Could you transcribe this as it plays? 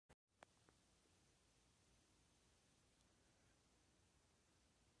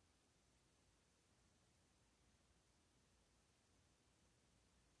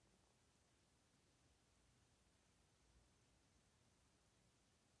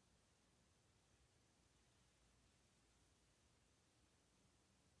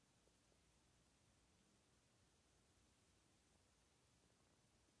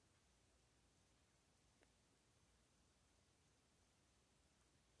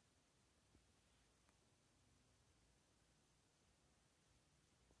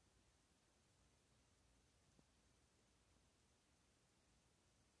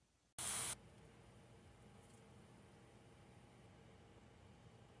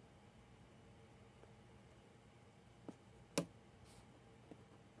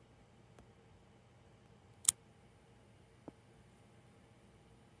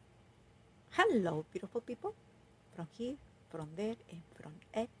Hello, beautiful people, from here, from there, and from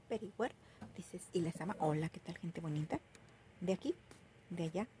everywhere. This is yLezama. Hola, ¿qué tal, gente bonita? De aquí, de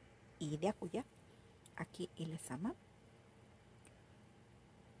allá y de acullá. Aquí yLezama.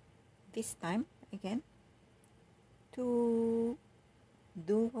 This time, again, to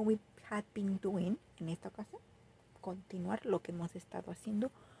do what we had been doing. En esta ocasión, continuar lo que hemos estado haciendo.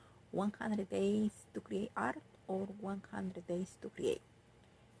 100 days to create art or 100 days to create.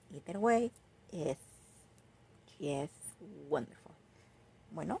 Either way, is just wonderful.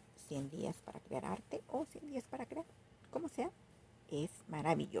 Bueno, 100 días para crear arte o 100 días para crear, como sea, es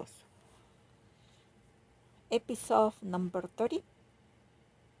maravilloso. Episode number 30,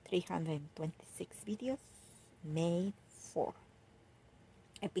 326 videos, May 4.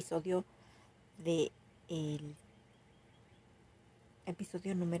 Episodio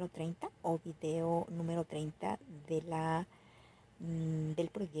número 30 o video número 30 del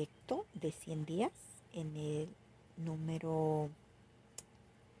proyecto de 100 días en el número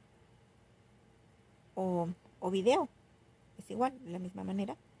o video, es igual, de la misma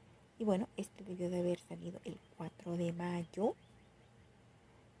manera. Y bueno, este debió de haber salido el 4 de mayo.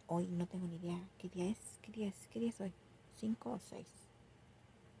 Hoy no tengo ni idea qué día es. ¿Qué día es hoy? ¿5 o 6?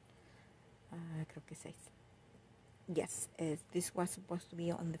 Creo que 6. Yes, this was supposed to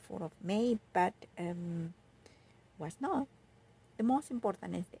be on the 4th of May, but was not. The most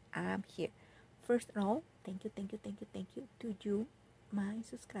important is that I'm here. First of all, thank you to you, my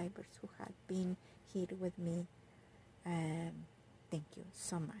subscribers who have been here with me. Thank you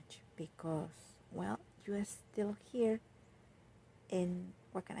so much because, well, you are still here. And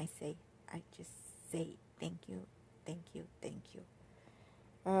what can I say? I just say thank you.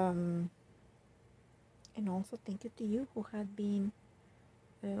 And also thank you to you who have been,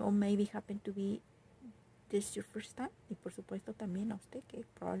 or maybe happen to be this your first time. Y por supuesto también a usted que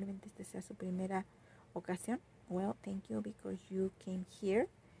probablemente esta sea su primera ocasión. Well, thank you because you came here.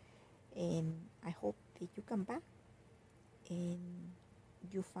 And I hope that you come back and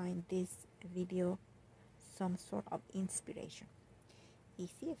you find this video some sort of inspiration. Y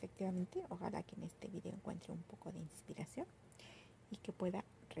sí, efectivamente, ojalá que en este video encuentre un poco de inspiración y que pueda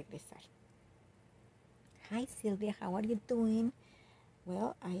regresar. Hi Sylvia, how are you doing?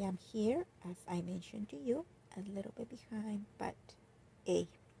 Well, I am here, as I mentioned to you, a little bit behind, but hey,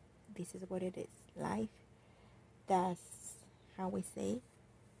 this is what it is. Life, that's how we say.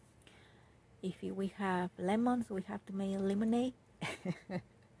 If we have lemons, we have to make lemonade.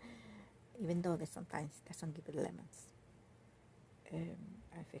 Even though sometimes doesn't give it lemons.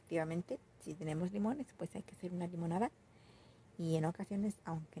 Efectivamente, si tenemos limones, pues hay que hacer una limonada. Y en ocasiones,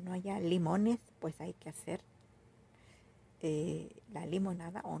 aunque no haya limones, pues hay que hacer la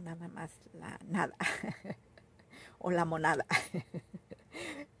limonada o nada más la nada. O la monada.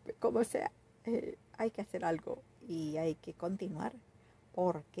 Como sea, hay que hacer algo y hay que continuar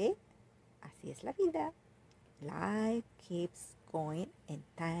porque así es la vida. Life keeps going and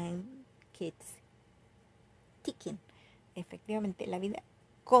time keeps ticking. Efectivamente, la vida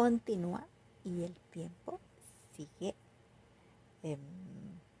continúa y el tiempo sigue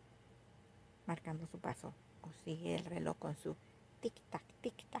marcando su paso. O sigue el reloj con su tic-tac,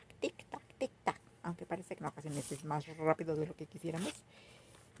 tic-tac, tic-tac, tic-tac. Aunque parece que en ocasiones es más rápido de lo que quisiéramos.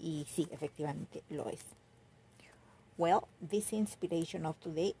 Y sí, efectivamente lo es. Well, this inspiration of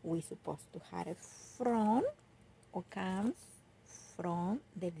today we're supposed to have it from or comes from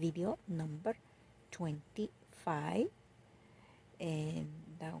the video number 25, and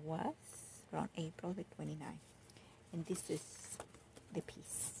that was from April the 29th. And this is the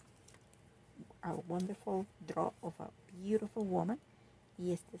piece, a wonderful draw of a beautiful woman.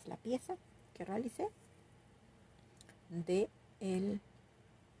 Y esta es la pieza que realicé de el,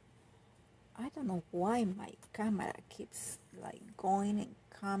 I don't know why my camera keeps like going and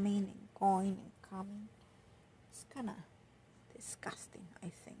coming and going and coming. It's kind of disgusting, I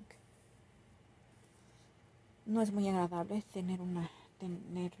think. No es muy agradable tener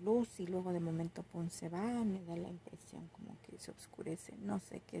luz y luego de momento pum, se va. Me da la impresión como que se oscurece. No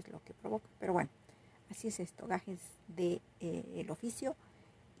sé qué es lo que provoca, pero bueno, así es esto, gajes de el oficio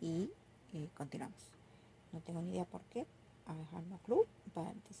y continuamos. No tengo ni idea por qué. I have no clue,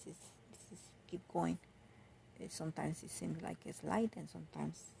 but this is keep going. Sometimes it seems like it's light and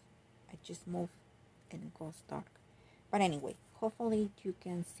sometimes I just move and it goes dark. But anyway, hopefully you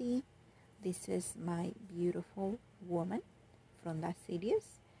can see this is my beautiful woman from that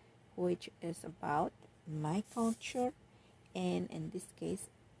series, which is about my culture, and in this case,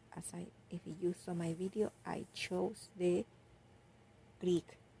 if you saw my video, I chose the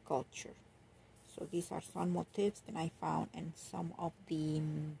Greek culture. So these are some motifs that I found in some of the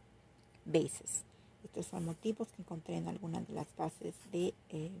bases. Estos son motivos que encontré en algunas de las bases de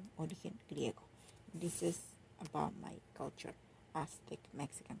origen griego. This is about my culture, Aztec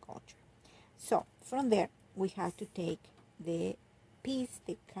Mexican culture. So from there we have to take the piece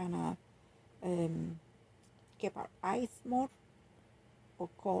that kind of kept our eyes more o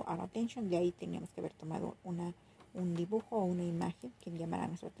call our attention. De ahí teníamos que haber tomado un dibujo o una imagen que llamara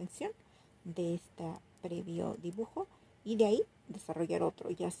nuestra atención de este previo dibujo y de ahí desarrollar otro,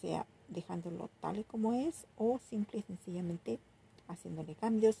 ya sea dejándolo tal y como es o simple y sencillamente haciéndole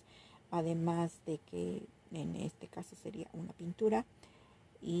cambios, además de que en este caso sería una pintura.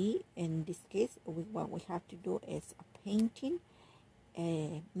 Y in this case what we have to do is a painting,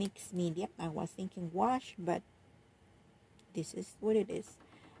 mixed media. I was thinking wash, but this is what it is.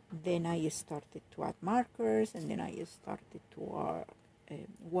 Then I started to add markers, and then I started to add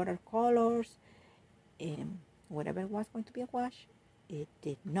watercolors. Whatever was going to be a wash, it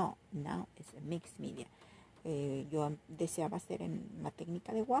did not. Now it's a mixed media. Yo deseaba hacer en la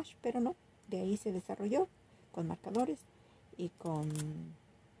técnica de wash, pero no. De ahí se desarrolló con marcadores y con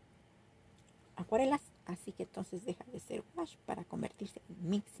acuarelas. Así que entonces deja de ser wash para convertirse en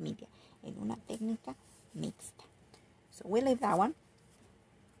mixed media, en una técnica mixta. So we leave that one.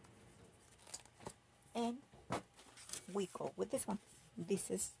 And we go with this one. This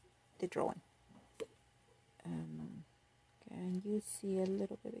is the drawing. Can you see a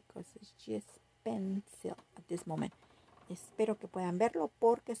little bit because it's just pencil at this moment. Espero que puedan verlo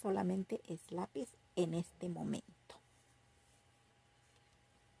porque solamente es lápiz en este momento.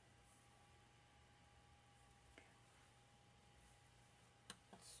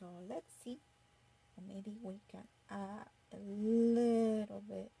 So let's see. Maybe we can add a little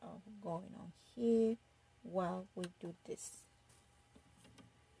bit of going on here while we do this.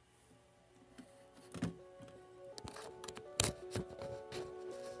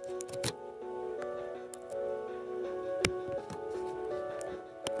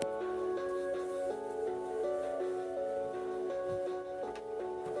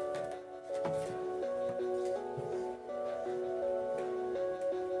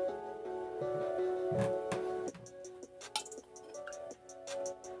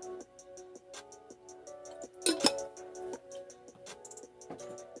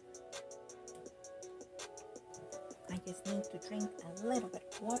 I just need to drink a little bit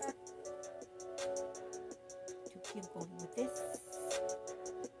of water to keep going with this,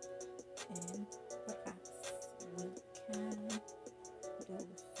 and perhaps we can do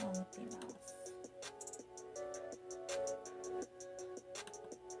something else.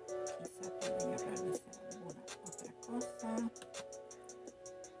 Quizá podría realizar alguna otra cosa,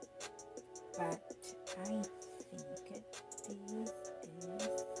 but I think this is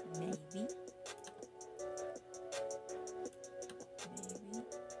maybe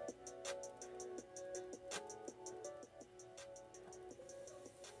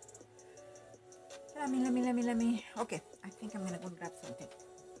let me. Okay, I think I'm gonna go grab something.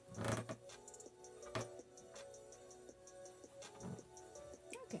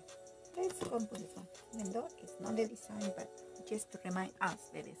 Okay, let's go with this one. Even though it's not the design, but just to remind us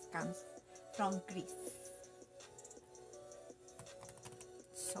that it comes from Greece.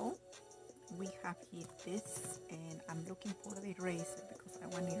 So we have here this, and I'm looking for the eraser because I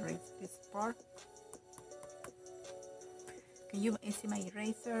want to erase this part. Can you see my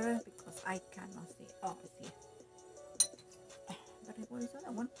eraser? Because I cannot see. Oh, I see. But what is the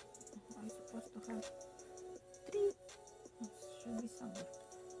other one? I'm supposed to have 3. Oh, should be somewhere.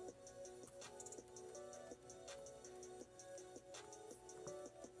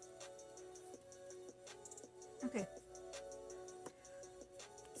 Okay.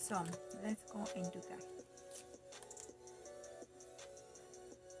 So let's go and do that.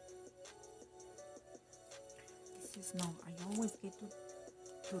 No, I always get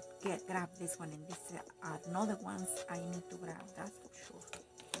to grab this one, and these are not the ones I need to grab, that's for sure.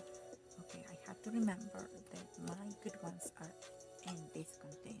 Okay, I have to remember that my good ones are in this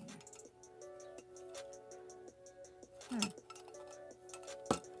container.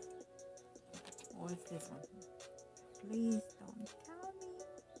 What is this one? Please don't tell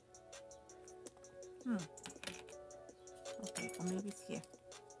me. Okay, or maybe it's here.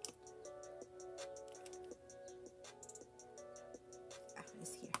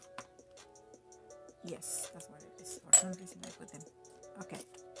 It's here. Yes, that's what it is. For some reason I put them. Okay,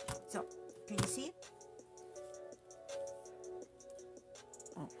 so can you see it?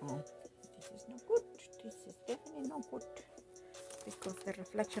 This is not good. This is definitely not good because the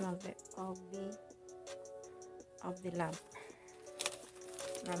reflection of the lamp.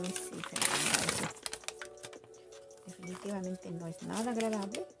 Let me see if I can. Definitivamente no es nada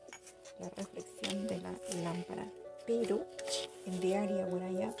agradable la reflexión de la lámpara, pero in the area where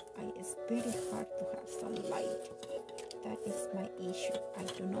I am, it's very hard to have some light. That is my issue. I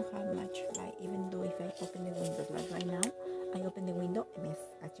do not have much light, even though if I open the windows, like right now, I open the window and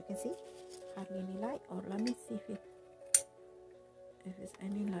as you can see, hardly any light. Or let me see if it's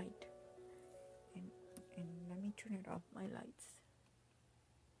any light. And let me turn it off, my lights.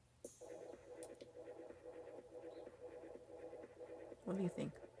 What do you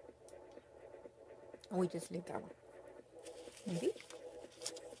think? Or we just leave that one? Maybe?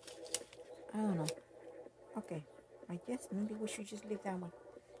 I don't know. Okay, I guess maybe we should just leave that one.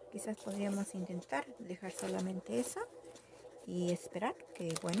 Quizás podríamos intentar dejar solamente esa y esperar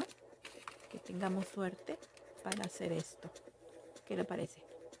que, bueno, que tengamos suerte para hacer esto. ¿Qué le parece?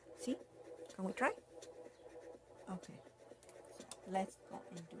 ¿Sí? Can we try? Okay, so let's go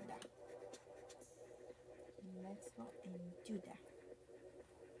and do that. Let's go and do that.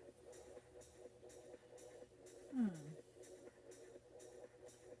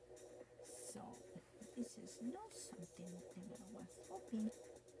 So this is not something that I was hoping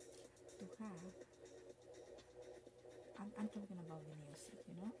to have. I'm talking about the music,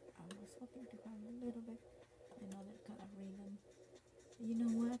 you know. I was hoping to have a little bit another kind of rhythm. You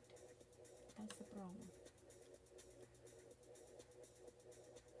know what? That's the problem.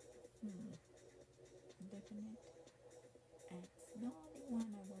 Definite. It's not the one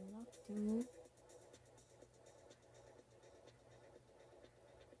I would love to.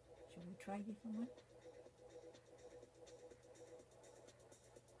 Should we try a different one?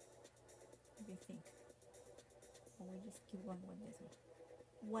 What do you think? Or we just keep going with this one?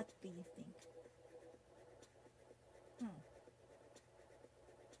 What do you think?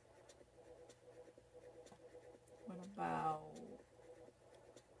 What about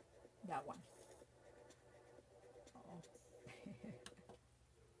that one? Oh.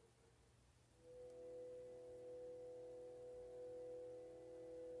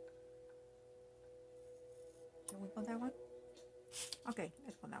 Should we put that one? Okay,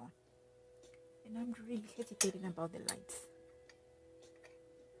 let's put that one. And I'm really hesitating about the lights.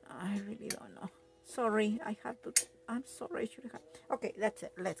 I really don't know. Sorry, I had to. I'm sorry, I should have. Okay, that's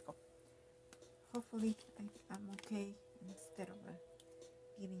it. Let's go. Hopefully, I'm okay instead of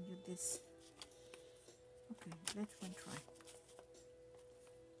giving you this. Okay, let's go and try.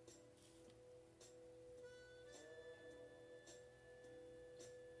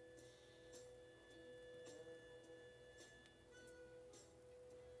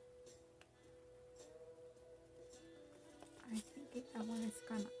 I think that one is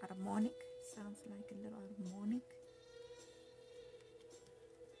kind of harmonic. Sounds like a little harmonic.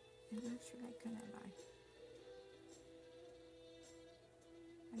 And actually, I kind of like.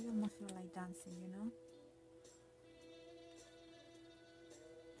 I almost feel like dancing, you know?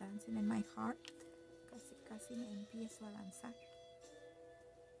 Dancing in my heart. Casi empiezo a danzar.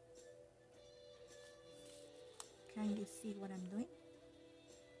 Can you see what I'm doing?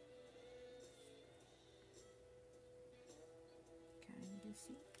 Can you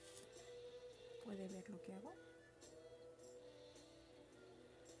see? ¿Puede ver lo que hago?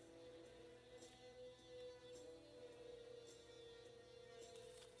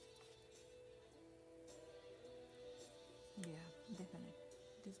 Yeah, definitely.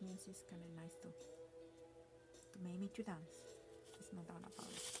 This music is kind of nice too. To make me to dance. There's no doubt about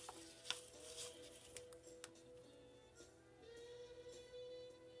it.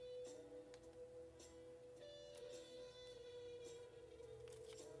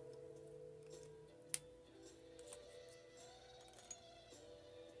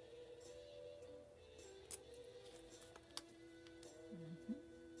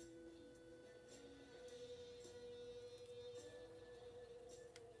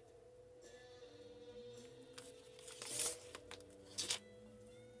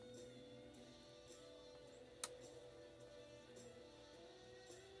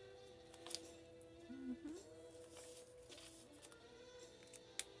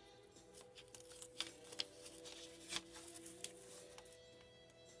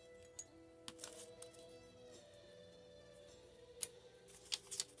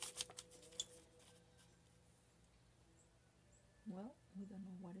 Well, we don't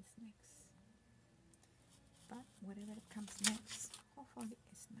know what is next, but whatever comes next, hopefully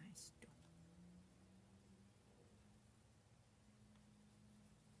it's nice too.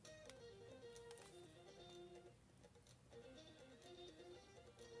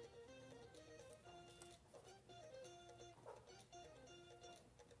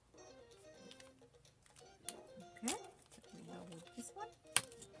 Okay, we go with this one,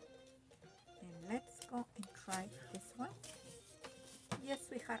 and let's go and try this one. Yes,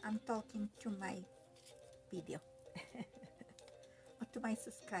 sweetheart, I'm talking to my video. Or to my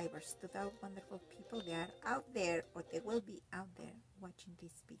subscribers, to the wonderful people that are out there, or they will be out there watching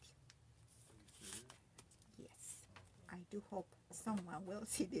this video. Yes, I do hope someone will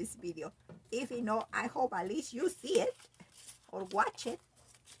see this video. If you know, I hope at least you see it or watch it.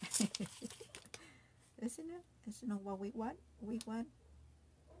 Isn't it what we want? We want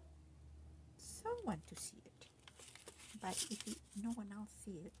someone to see it. But if no one else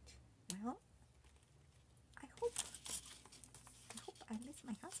see it, well, I hope at least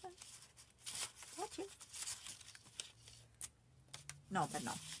my husband watch it. No, but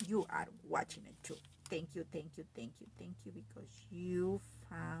no, you are watching it too. Thank you, because you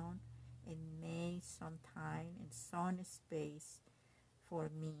found and made some time and some space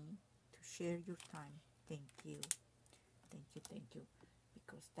for me to share your time. Thank you,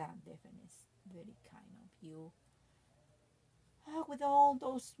 because that definitely is very kind of you. With all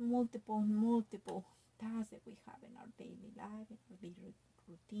those multiple tasks that we have in our daily life, in our daily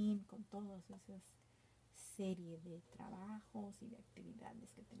routine, con todas esas serie de trabajos y de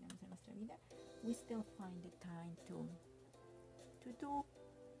actividades que tenemos en nuestra vida, we still find the time to do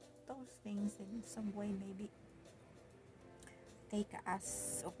those things that in some way maybe take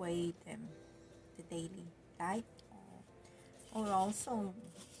us away the daily life, or also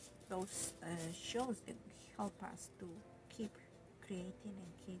those shows that help us to keep creating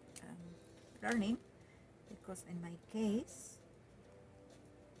and keep learning, because in my case,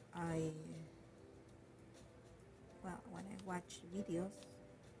 when I watch videos,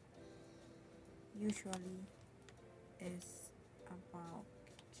 usually is about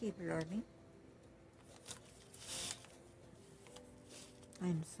keep learning.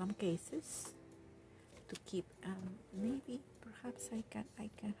 In some cases, to keep maybe perhaps I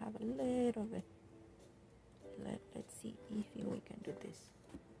can have a little bit. Let's see if we can do this.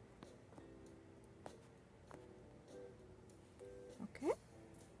 Okay.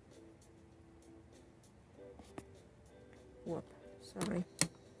 Whoop, sorry.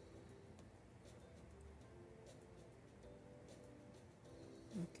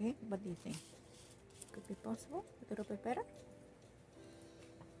 Okay, what do you think? Could be possible? A little bit better?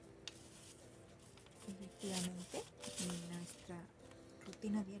 Efectivamente, en nuestra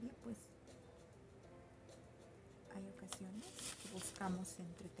rutina diaria, pues hay ocasiones que buscamos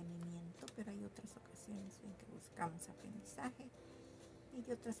entretenimiento, pero hay otras ocasiones en que buscamos aprendizaje, y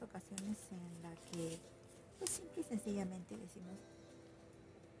hay otras ocasiones en las que pues simple y sencillamente decimos,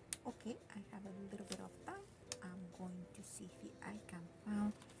 okay, I have a little bit of time, I'm going to see if I can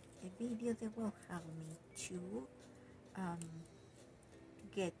find a video that will help me to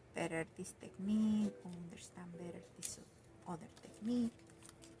get better this technique, or understand better this other technique.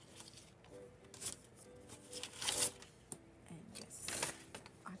 And yes,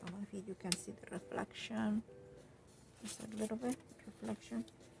 I don't know if you can see the reflection. Just a little bit reflection.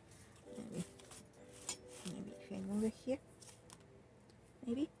 Maybe if I move it here,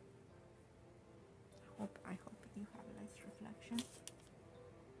 maybe. I hope you have less reflection.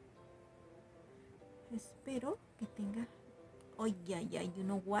 Espero que tenga. Oh yeah, you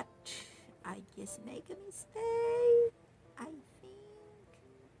know what? I just make a mistake. I think.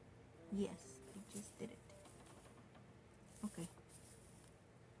 Yes, I just did it. Okay.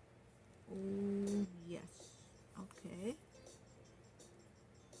 Oh yes. Okay.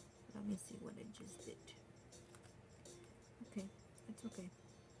 Let me see what I just did. Okay, it's okay.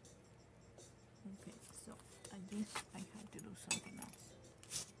 Okay, so I guess I had to do something else.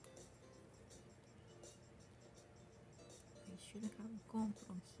 I should have gone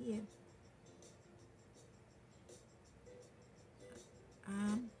from here.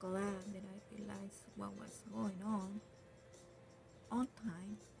 I'm glad that I realized what was going on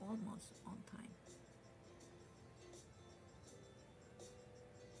time, almost on time.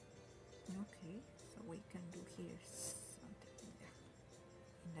 Okay, so we can do here something like that.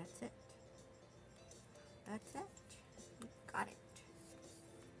 And that's it. We got it.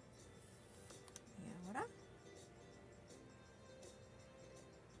 Y ahora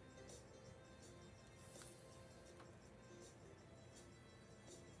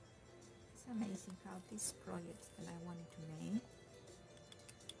it's amazing how these projects that I wanted to make,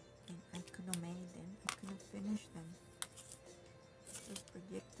 and I couldn't make them, I couldn't finish them. Los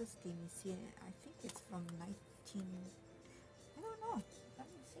proyectos que inicié, I think it's from 19, I don't know, let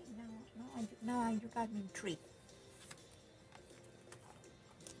me see, now you got me intrigued.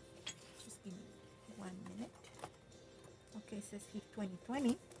 Just give me 1 minute. Okay, it says here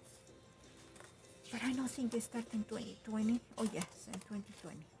 2020, but I don't think they start in 2020. Oh yes, in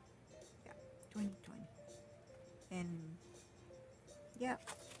 2020. Yeah, 2020. And yeah,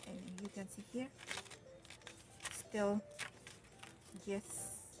 And you can see here, still, yes,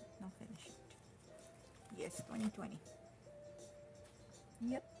 no finish it. Yes, 2020.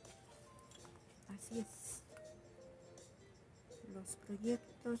 Yep, así es. Los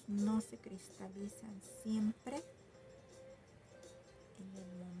proyectos no se cristalizan siempre en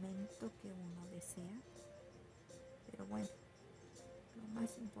el momento que uno desea, pero bueno, lo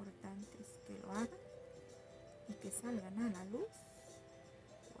más importante es que lo hagan y que salgan a la luz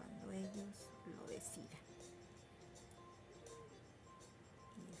cuando ellos lo decidan.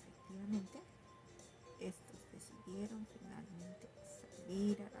 Y efectivamente, estos decidieron finalmente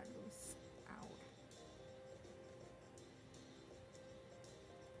salir a la luz ahora.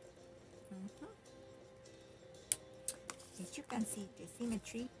 As you can see, the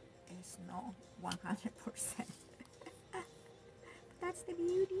symmetry is not 100%. That's the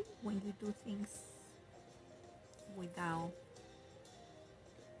beauty when you do things without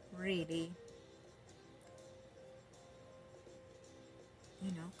really,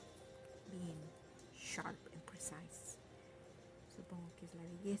 being sharp and precise. Supongo que es la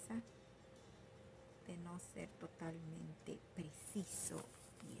belleza de no ser totalmente preciso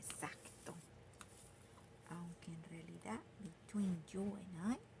y exacto. Aunque en realidad, between you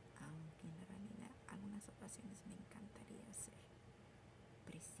and I, aunque en realidad algunas ocasiones me encantaría ser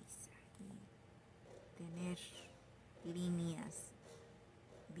precisa y tener líneas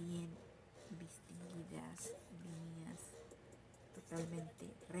bien distinguidas, líneas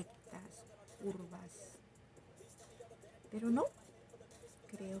totalmente rectas, curvas, pero no,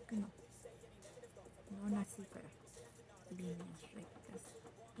 creo que no nací para líneas rectas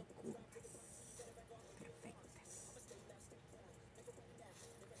y curvas perfectas.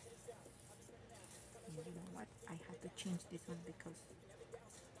 And you know what, I had to change this one because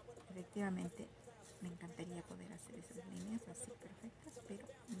efectivamente me encantaría poder hacer esas líneas así perfectas, pero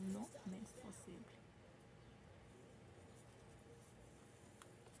no me es posible.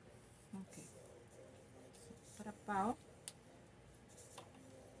 Okay. What about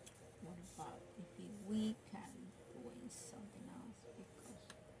if we can doing something else? Because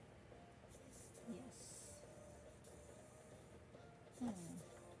yes.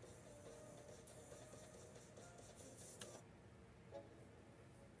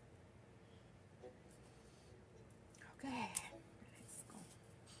 Okay, let's go.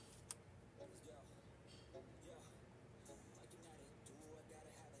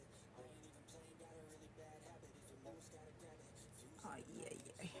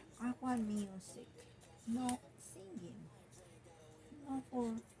 I want music, no singing, no for,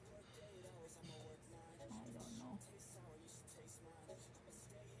 I don't know.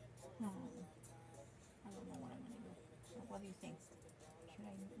 I don't know what I'm gonna do. So what do you think? Should I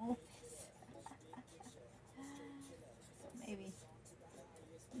move this?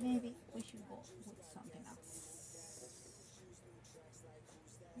 So maybe we should go with something else.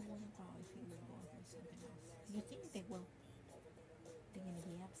 What about if we will go with something else? Do you think they're gonna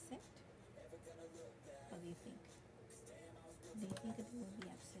be upset? What do you think? Do you think they will be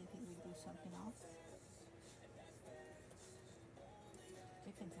upset if we do something else?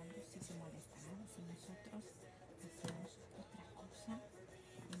 Estoy pensando si se molestarán si nosotros hacemos otra cosa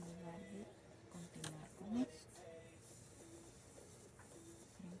en lugar de continuar con esto.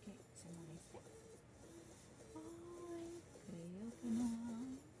 ¿Creen que se moleste? Ay, creo que no.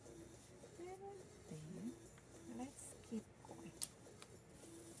 Pero let's keep going.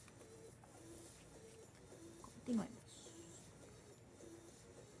 Continuemos.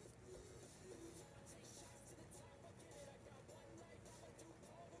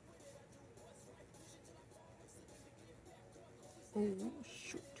 Oh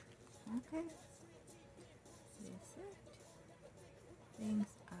shoot. Okay. That's it. Things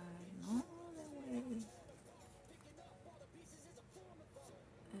are not the way.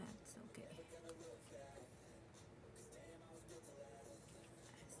 That's okay.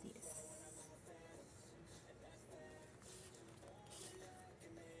 Así es.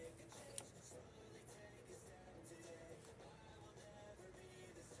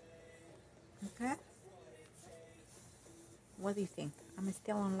 Okay. What do you think? I'm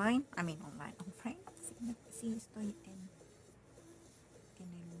still online. I mean online. Offline. Sí, estoy en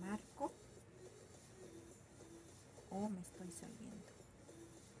el marco o me estoy saliendo.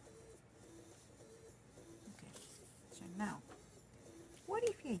 Okay. So now, what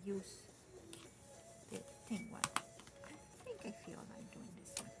if I use the thing one? I think I feel like doing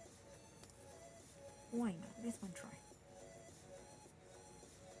this one. Why not? Let's one try.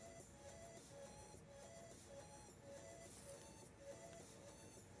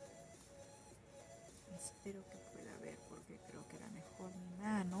 Espero que pueda ver porque creo que era mejor mi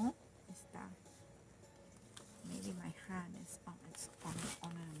mano.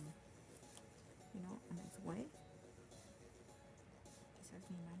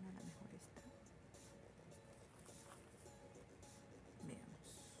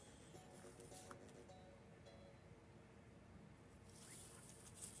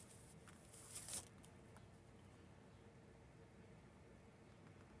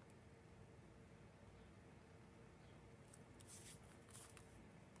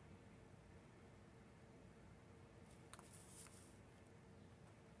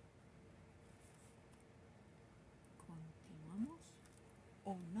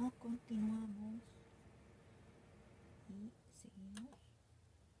 continuamos y seguimos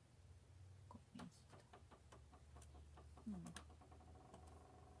con esto.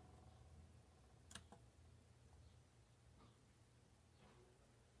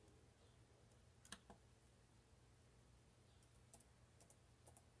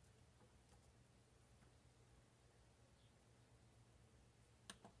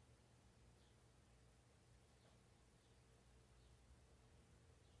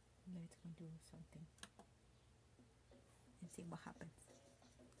 Let's go do something and see what happens.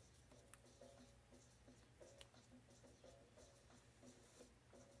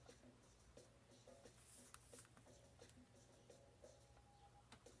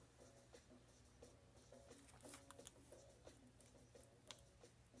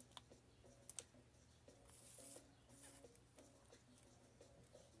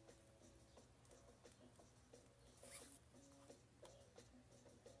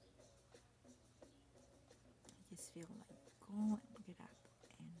 I just feel like go and get up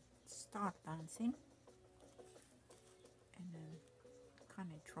and start dancing and then kind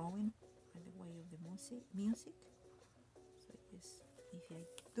of drawing by the way of the music. So just if I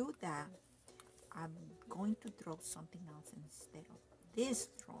do that, I'm going to draw something else instead of this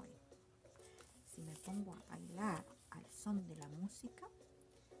drawing. Si me pongo a bailar al son de la música,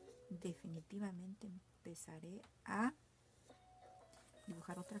 definitivamente empezaré a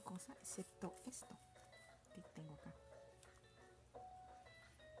dibujar otra cosa excepto esto que tengo acá.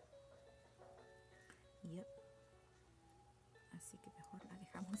 Yep. Así que mejor la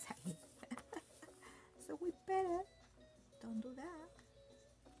dejamos ahí. So we better don't do that.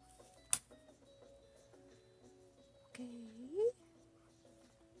 Okay.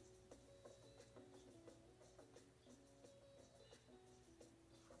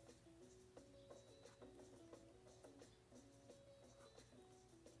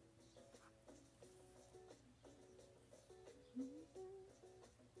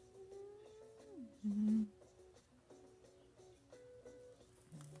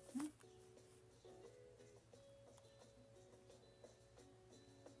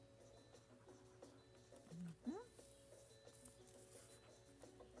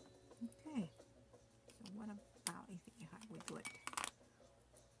 Okay, so what about if we do it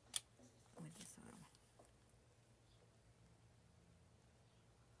with this other one?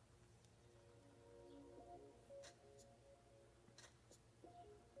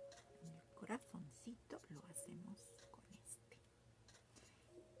 El corazoncito lo hacemos con este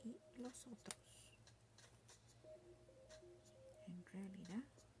y los otros. En realidad,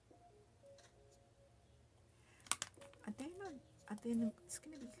 at the end it's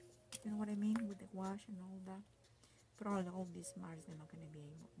gonna be, you know what I mean, with the wash and all that. Probably all these marks they're not gonna be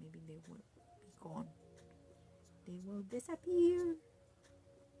able. Maybe they will be gone. They will disappear.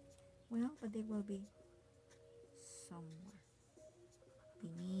 Well, but they will be somewhere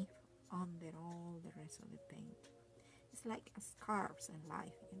beneath, under all the rest of the paint. It's like scarves in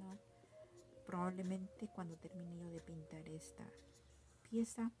life, you know. Probablemente cuando termine yo de pintar esta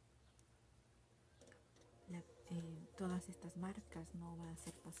pieza, todas estas marcas no va a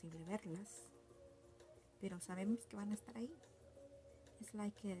ser posible verlas, pero sabemos que van a estar ahí. Es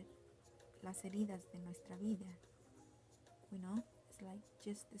like las heridas de nuestra vida, you know. It's like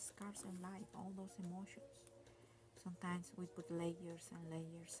just the scars in life, all those emotions. Sometimes we put layers and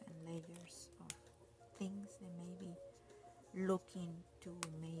layers and layers of things that maybe looking to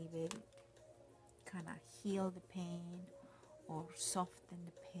maybe kind of heal the pain or soften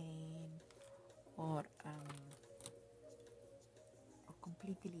the pain or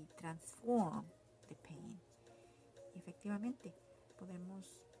completely transform the pain. Y efectivamente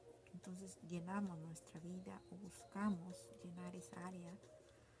podemos, entonces llenamos nuestra vida o buscamos llenar esa área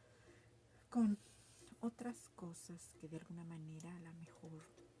con otras cosas que de alguna manera a lo mejor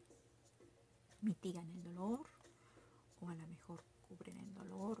mitigan el dolor o a lo mejor cubren el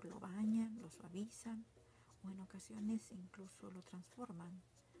dolor, lo bañan, lo suavizan o en ocasiones incluso lo transforman,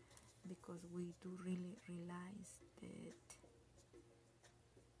 because we do really realize that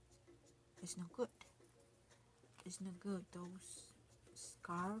it's not good. It's not good. Those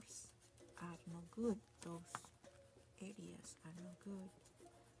scars are not good. Those areas are not good.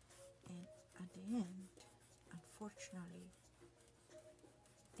 And at the end, unfortunately,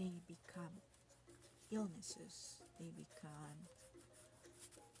 they become illnesses. They become,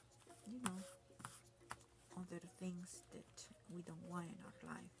 you know, other things that we don't want in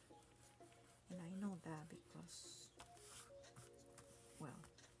our life. And I know that because, well,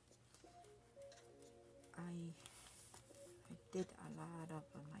 I did a lot of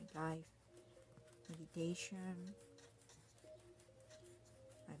my life meditation.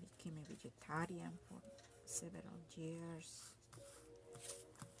 I became a vegetarian for several years.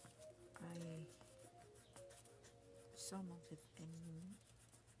 Some of it, and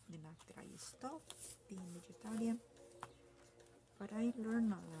then after I stopped being vegetarian, but I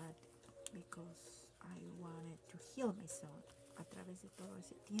learned a lot because I wanted to heal myself a través de todo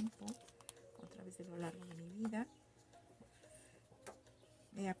ese tiempo, a través de lo largo de mi vida.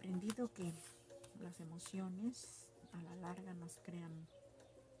 He aprendido que las emociones a la larga nos crean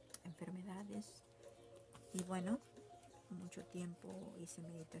enfermedades. Y bueno, mucho tiempo hice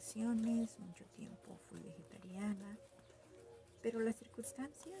meditaciones, mucho tiempo fui vegetariana, pero las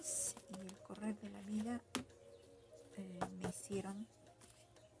circunstancias y el correr de la vida me hicieron,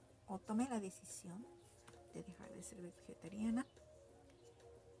 o tomé la decisión de dejar de ser vegetariana,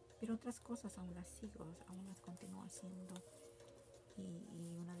 pero otras cosas aún las sigo, aún las continúo haciendo,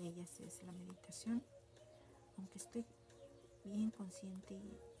 y una de ellas es la meditación, aunque estoy bien consciente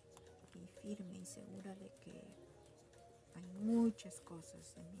y firme y segura de que hay muchas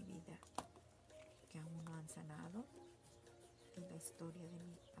cosas en mi vida que aún no han sanado en la historia de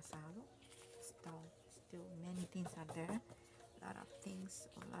mi pasado. Still many things are there, a lot of things,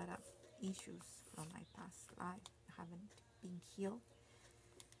 a lot of issues from my past life haven't been healed,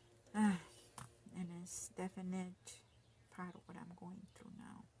 and it's definite part of what I'm going through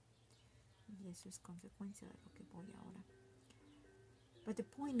now, y eso es consecuencia de lo que voy ahora. But the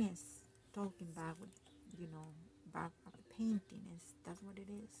point is, talking back with, back of the painting, is that's what it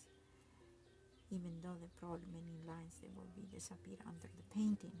is. Even though probably many lines that will be disappear under the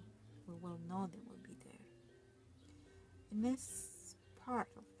painting, we will know they will be there. And this part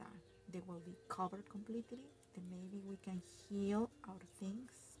of that, they will be covered completely. Then maybe we can heal our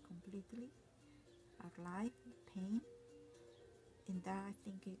things completely, our life, pain. And that, I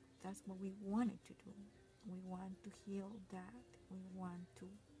think that's what we wanted to do. We want to heal that. We want to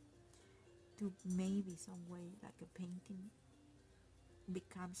maybe some way, like a painting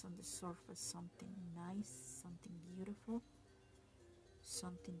becomes on the surface something nice, something beautiful,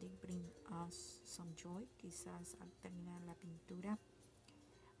 something that brings us some joy. Quizás al terminar la pintura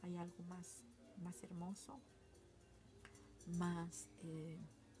hay algo más hermoso, más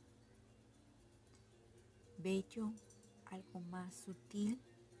bello, algo más sutil,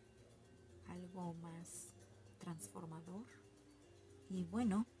 algo más transformador. Y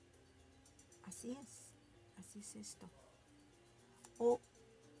bueno, así es esto.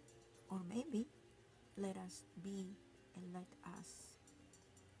 Or maybe let us be and let us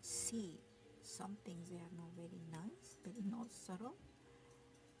see some things that are not very nice, very not subtle.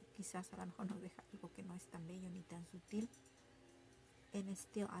 Quizás a lo mejor nos deja algo que no es tan bello ni tan sutil, and it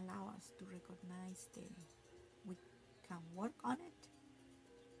still allow us to recognize that we can work on it,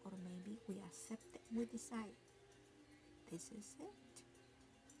 or maybe we accept it, we decide this is it,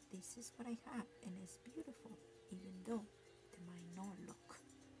 this is what I have, and it's beautiful, even though they might not look.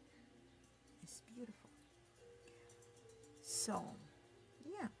 It's beautiful. So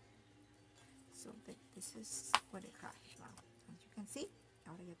yeah, so this is what I have now. As you can see,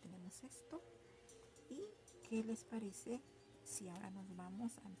 ahora ya tenemos esto. ¿Y qué les parece si ahora nos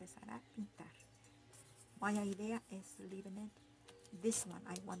vamos a empezar a pintar? My idea is leaving it, this one,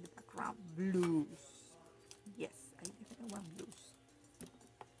 I want the background blues. Yes, I definitely want blues.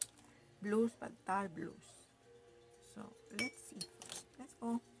 Blues, but dark blues. So let's see first. Let's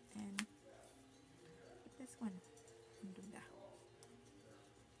go and put this one and do that.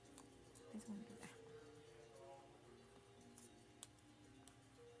 This one, do that.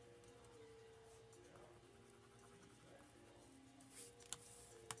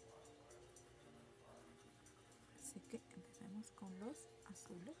 Así que empezamos con los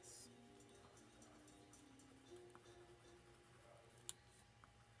azules.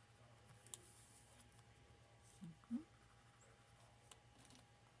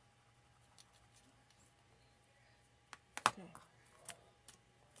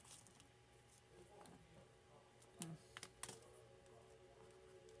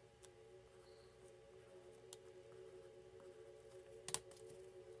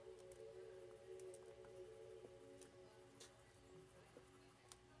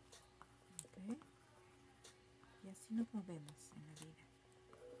 Okay. Y así nos movemos en la vida.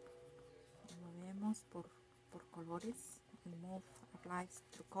 Nos movemos por colores. We move our lives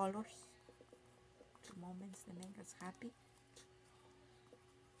through colors, through moments that make us happy,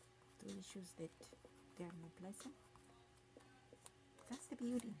 through issues that they are not pleasant. That's the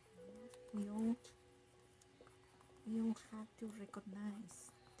beauty. We all have to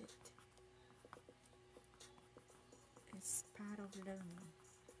recognize that it's part of learning.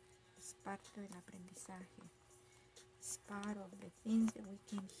 Es parte del aprendizaje. It's part of the things that we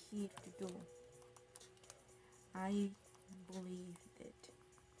came here to do. I believe that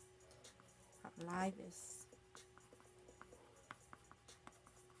our life is,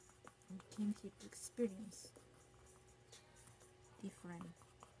 we came here to experience different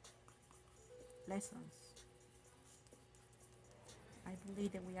lessons. I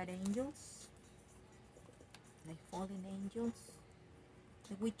believe that we are angels, like fallen angels,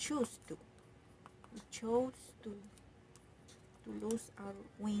 that we chose to. We chose to lose our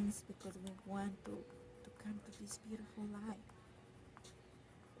wings because we want to come to this beautiful life.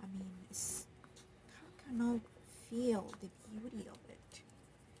 I mean, how can I feel the beauty of it?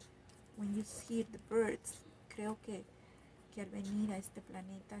 When you hear the birds, creo que al venir a este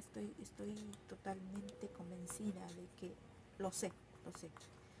planeta estoy totalmente convencida de que, lo sé,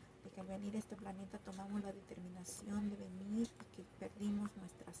 de que al venir a este planeta tomamos la determinación de venir y que perdimos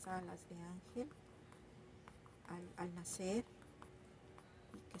nuestras alas de ángel al nacer,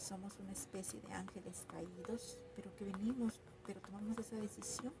 y que somos una especie de ángeles caídos, pero tomamos esa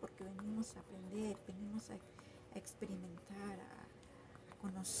decisión porque venimos a aprender, venimos a experimentar, a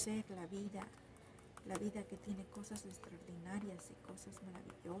conocer la vida que tiene cosas extraordinarias y cosas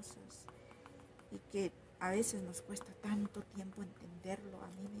maravillosas, y que a veces nos cuesta tanto tiempo entenderlo. A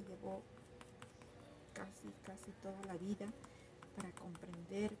mí me llevó casi toda la vida para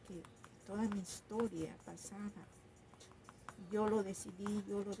comprender que toda mi historia pasada, yo lo decidí,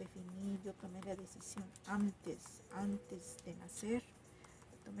 yo lo definí, yo tomé la decisión antes de nacer,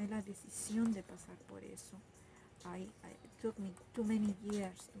 tomé la decisión de pasar por eso. It took me too many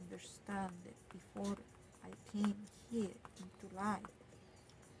years to understand that before I came here into life,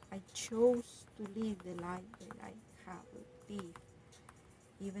 I chose to live the life that I have lived,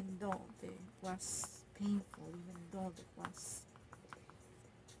 even though it was painful, even though it was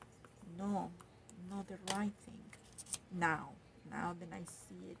not the right thing. Now that I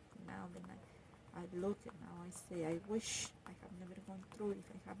see it, now that I look at it, now I say, I wish I have never gone through it if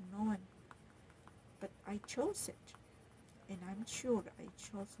I have known. But I chose it, and I'm sure I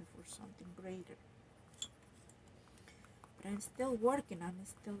chose it for something greater. But I'm still working, I'm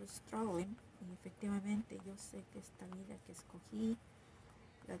still struggling, y efectivamente yo sé que esta vida que escogí,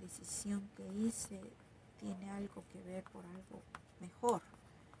 la decisión que hice, tiene algo que ver por algo mejor.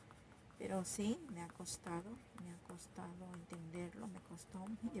 Pero sí, me ha costado entenderlo, me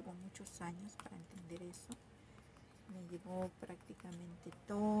llevó muchos años para entender eso. Me llevó prácticamente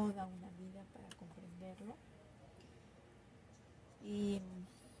toda una vida para comprenderlo. Y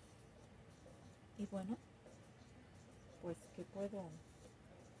bueno, pues, ¿qué puedo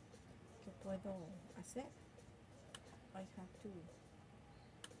hacer? I have to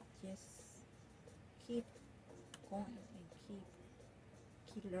just keep going and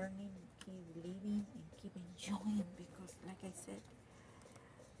keep learning, keep living, and keep enjoying, because like I said,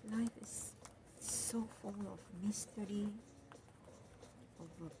 life is so full of mystery,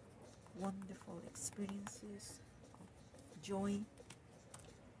 of wonderful experiences, of joy,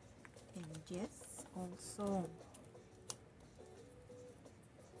 and yes, also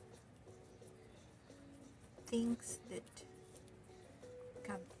things that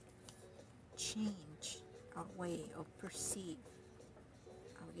can change our way of perceive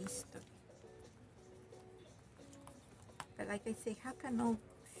our history. But like I say, how can I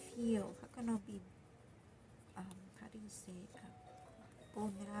be, how do you say,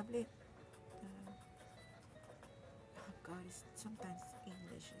 vulnerable? Oh God, sometimes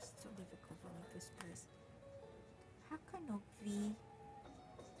English is so difficult for me to express. How can I be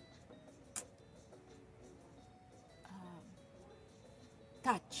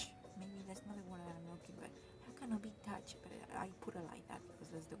touch? Maybe that's not the word that I'm looking for. How can I be touched? But I put it like that because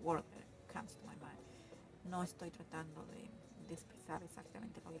that's the word that comes to my mind. No estoy tratando de expresar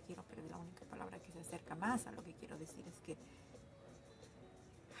exactamente lo que quiero, pero la única palabra que se acerca más a lo que quiero decir es que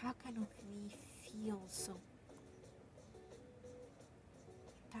how can we feel so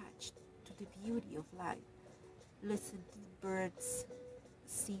attached to the beauty of life? Listen to the birds,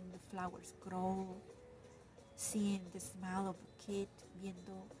 seeing the flowers grow, seeing the smile of a kid,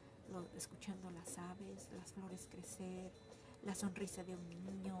 escuchando las aves, las flores crecer, la sonrisa de un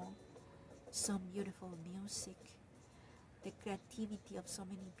niño, some beautiful music, the creativity of so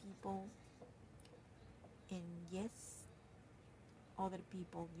many people, and yes, other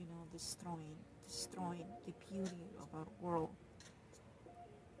people, destroying the beauty of our world.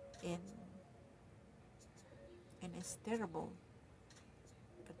 And it's terrible,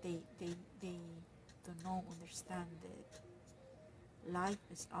 but they do not understand that life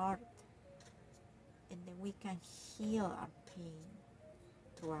is art, and that we can heal our pain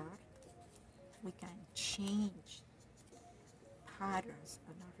through art. We can change patterns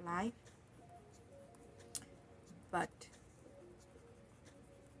in our life, but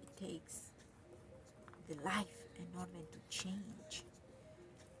it takes the life in order to change.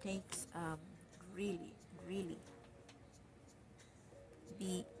 It takes really, really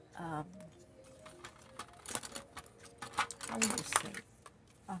be how would you say?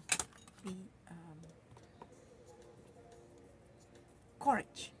 Be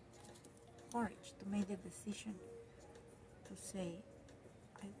courage to make the decision to say,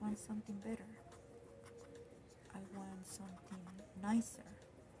 I want something better. I want something nicer.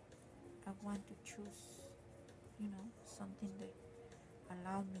 I want to choose, something that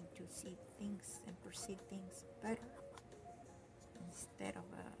allow me to see things and perceive things better instead of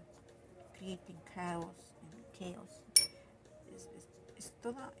creating chaos and chaos. Es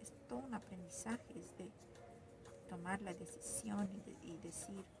todo un aprendizaje, es de tomar la decisión y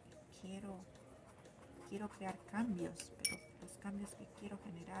decir, quiero crear cambios, pero los cambios que quiero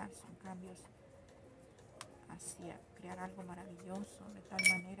generar son cambios hacia crear algo maravilloso, de tal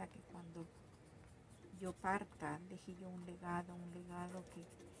manera que cuando yo parta, deje yo un legado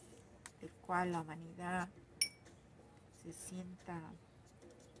del cual la humanidad se sienta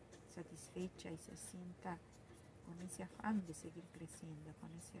satisfecha y se sienta con ese afán de seguir creciendo,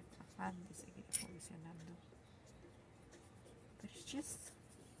 con ese afán de seguir evolucionando. But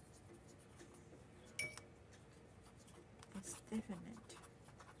it's definite.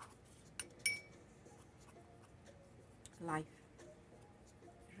 Life.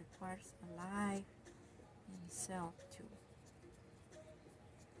 It requires a life in itself to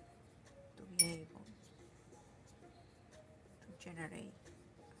be able to generate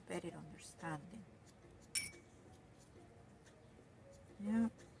a better understanding. Yeah,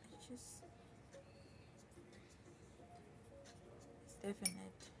 it's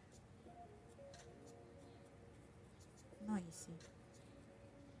definite. Not easy.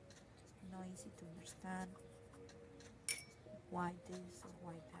 Not easy to understand why this or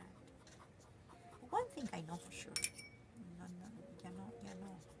why that. But one thing I know for sure.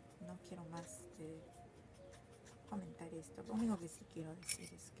 No quiero más comentar esto. Lo único que sí quiero decir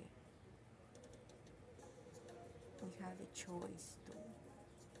es que we have the choice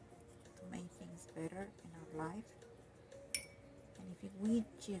to make things better in our life. And if we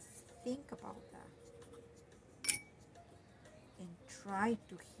just think about that and try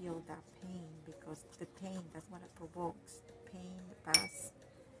to heal that pain, because the pain, that's what it provokes. The pain, the past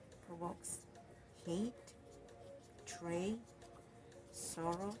provokes hate, betrayal,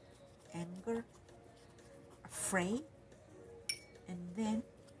 sorrow, anger, afraid, and then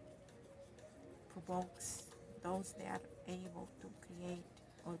provokes those that are able to create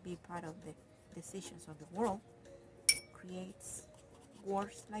or be part of the decisions of the world, creates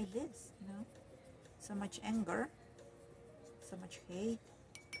wars like this, so much anger, so much hate,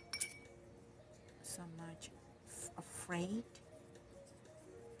 so much afraid,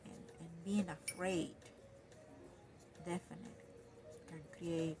 and being afraid definitely can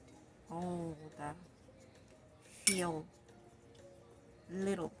create all the feel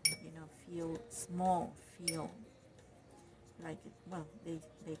little, feel small, feel like,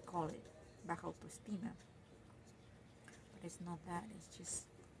 they call it baja autoestima, but it's not that.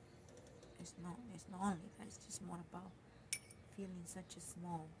 It's not only that. It's just more about feeling such a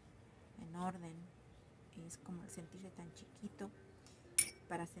small. En orden es como sentirse tan chiquito.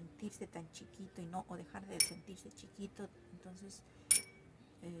 Para sentirse tan chiquito o dejar de sentirse chiquito, entonces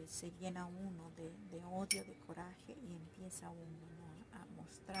se llena uno de odio, de coraje, y empieza uno a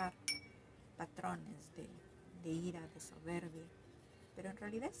mostrar patrones de ira, de soberbia. Pero en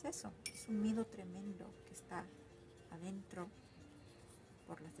realidad es eso, es un miedo tremendo que está adentro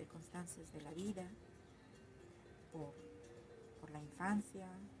por las circunstancias de la vida, por la infancia,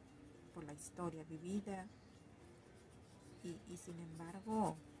 por la historia vivida, y sin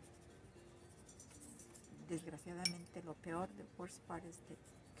embargo, desgraciadamente, lo peor, the worst part is that it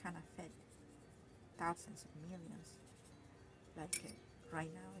can affect thousands of millions, like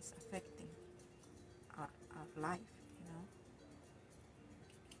right now it's affecting our life,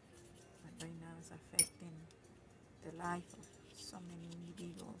 but right now it's affecting the life of so many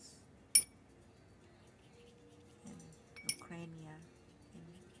individuals in Ukraine, and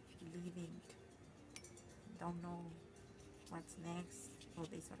living, don't know what's next. Will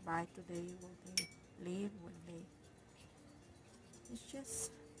they survive today? Will they live? Will they? It's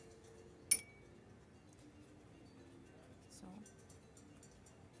just so.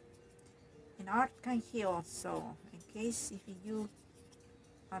 And art can heal. So, in case if you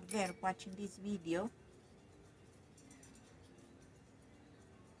are there watching this video,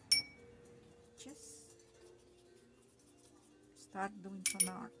 just start doing some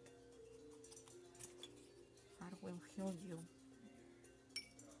art. Art will heal you,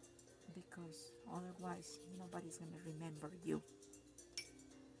 because otherwise nobody's going to remember you.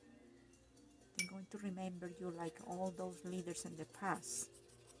 They're going to remember you like all those leaders in the past.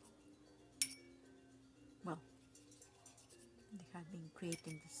 Well, they have been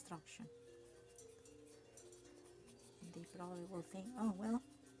creating destruction. And they probably will think, oh well,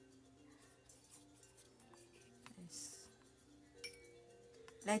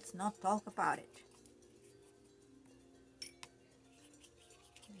 let's not talk about it.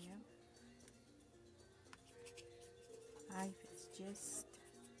 Yeah. Life is just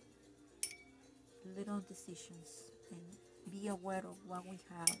little decisions, and be aware of what we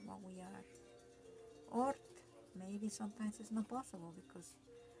have, what we are. Or maybe sometimes it's not possible because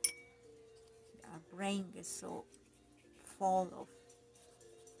our brain is so full of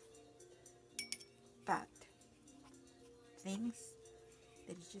bad things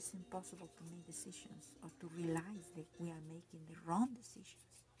that it's just impossible to make decisions, or to realize that we are making the wrong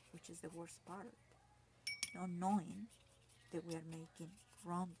decisions, which is the worst part of it. Not knowing that we are making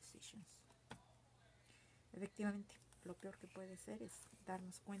wrong decisions. Efectivamente, lo peor que puede ser es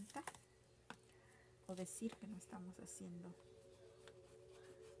darnos cuenta o decir que no estamos haciendo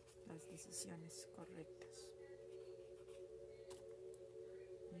las decisiones correctas.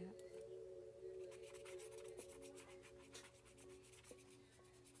 ¿Ya?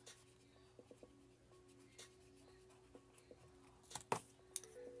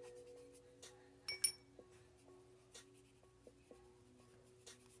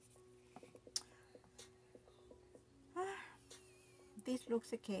 This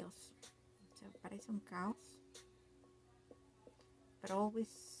looks a chaos. So, parece un caos. But always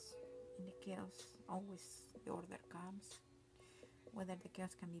in the chaos, always the order comes. Whether the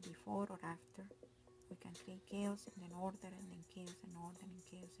chaos can be before or after. We can create chaos and then order, and then chaos and order, and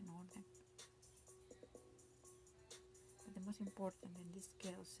chaos and order. But the most important in this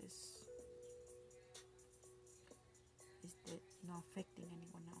chaos is that not affecting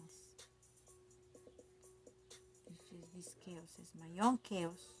anyone else. It's just this chaos is my own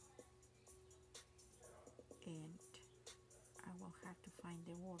chaos, and I will have to find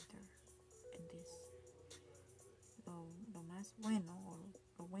the order in this. Lo más bueno, o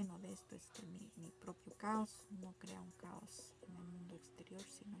lo bueno de esto es que mi propio caos no crea un caos en el mundo exterior,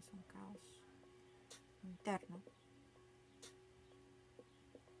 sino es un caos interno.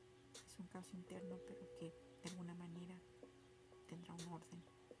 Es un caos interno, pero que de alguna manera tendrá un orden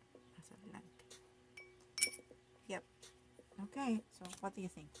más adelante. Yep. Okay, so what do you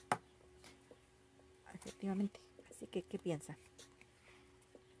think? Efectivamente. Así que, ¿qué piensa?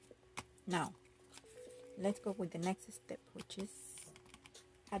 Now, let's go with the next step, which is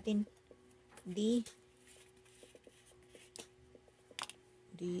adding the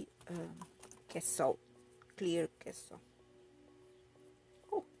queso, clear queso.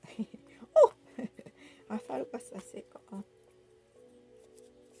 Oh, oh! I thought it was a seco. Oh.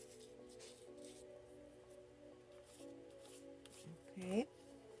 Okay.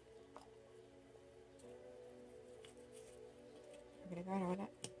 Agregar ahora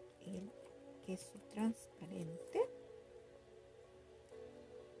el queso transparente.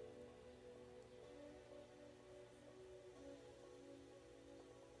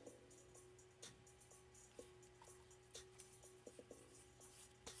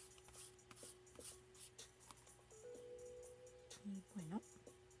 Y bueno,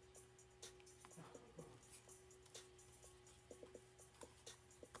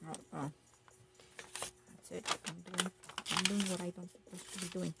 that's it. I'm doing what I don't supposed to be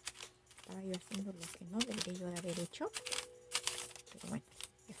doing. Estaba yo haciendo lo que no debería yo de haber hecho. Pero bueno,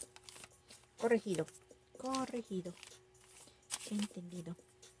 ya. Corregido. Corregido. Entendido.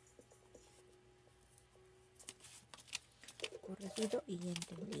 Corregido y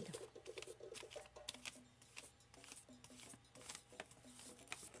entendido.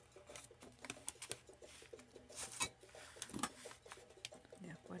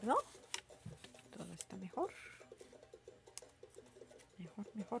 ¿De acuerdo? Todo está mejor. Mejor,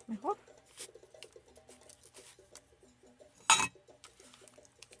 mejor, mejor.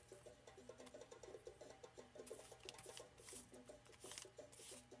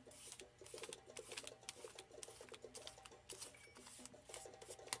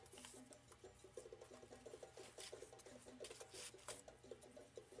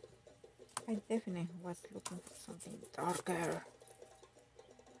 I definitely was looking for something darker.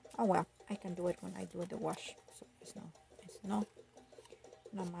 Oh well, I can do it when I do the wash, so it's not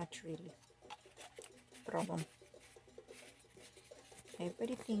much really problem.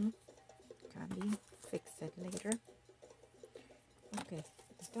 Everything can be fixed later. Okay,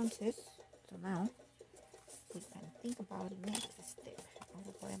 entonces, so now we can think about next step.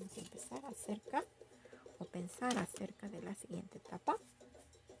 Ahora podemos empezar pensar acerca de la siguiente etapa.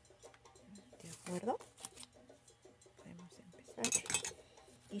 ¿De acuerdo? Podemos empezar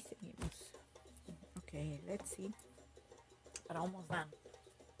y seguimos. Okay, let's see. We're almost done.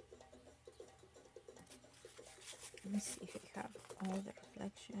 Let me see if I have all the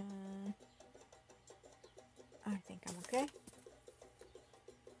reflection. I think I'm okay.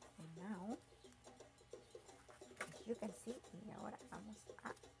 And now, as you can see, y ahora vamos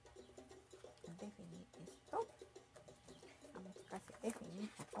a definir esto. Vamos casi a definir,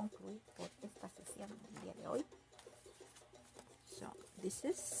 a concluir por esta sesión del día de hoy. So, this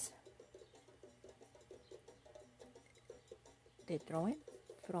is the drawing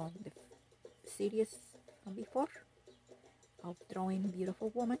from the series from before of drawing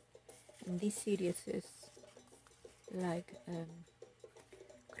beautiful woman. And this series is like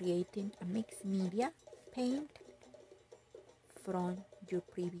creating a mixed media paint from your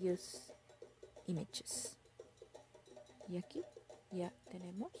previous images. Y aquí ya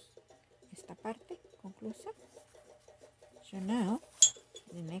tenemos esta parte conclusa. So now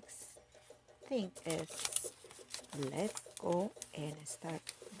the next thing is let's go and start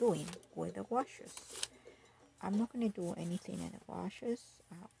doing with the washes. I'm not going to do anything in the washes,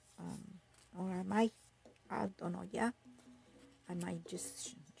 or I might, I don't know yet. I might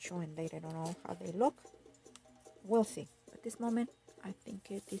just show them later, I don't know how they look. We'll see. At this moment, I think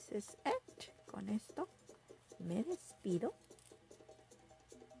this is it. Con esto me despido.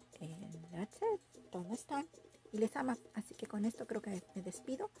 And that's it. Todo está. Y les ama. Así que con esto creo que me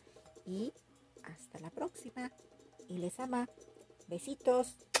despido. Y hasta la próxima. Y les ama.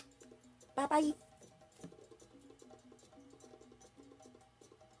 Besitos. Bye bye.